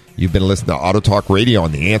week. You've been listening to Auto Talk Radio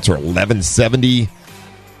on The Answer 1170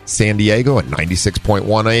 San Diego at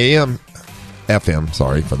 96.1 AM. FM,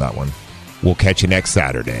 sorry for that one. We'll catch you next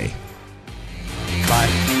Saturday. Bye.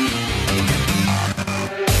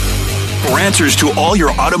 For answers to all your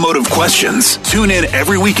automotive questions, tune in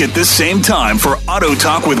every week at this same time for Auto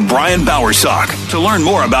Talk with Brian Bowersock. To learn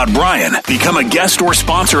more about Brian, become a guest or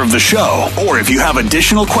sponsor of the show, or if you have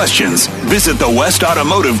additional questions, visit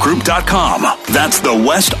thewestautomotivegroup.com. That's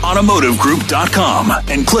thewestautomotivegroup.com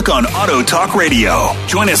and click on Auto Talk Radio.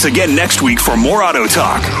 Join us again next week for more Auto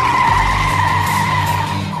Talk.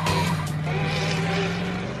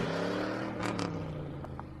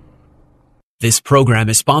 This program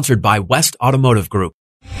is sponsored by West Automotive Group.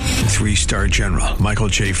 3-star General Michael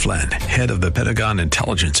J. Flynn, head of the Pentagon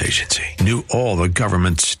Intelligence Agency, knew all the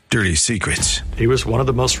government's dirty secrets. He was one of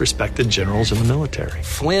the most respected generals in the military.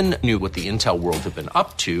 Flynn knew what the intel world had been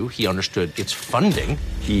up to. He understood its funding.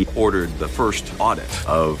 He ordered the first audit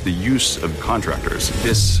of the use of contractors.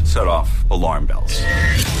 This set off alarm bells.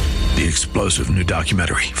 The explosive new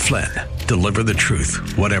documentary, Flynn, Deliver the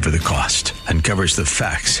Truth, Whatever the Cost, uncovers the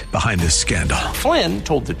facts behind this scandal. Flynn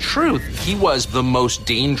told the truth. He was the most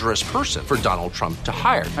dangerous person for Donald Trump to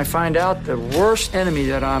hire. I find out the worst enemy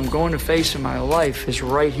that I'm going to face in my life is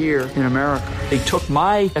right here in America. They took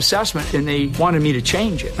my assessment and they wanted me to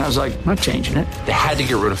change it. And I was like, I'm not changing it. They had to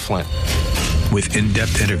get rid of Flynn. With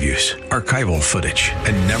in-depth interviews, archival footage,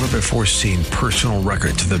 and never-before-seen personal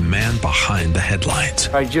records of the man behind the headlines.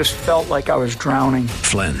 I just felt like I was drowning.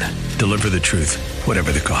 Flynn, Deliver the Truth,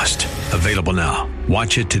 Whatever the Cost. Available now.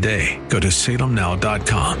 Watch it today. Go to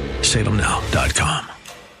salemnow.com. salemnow.com.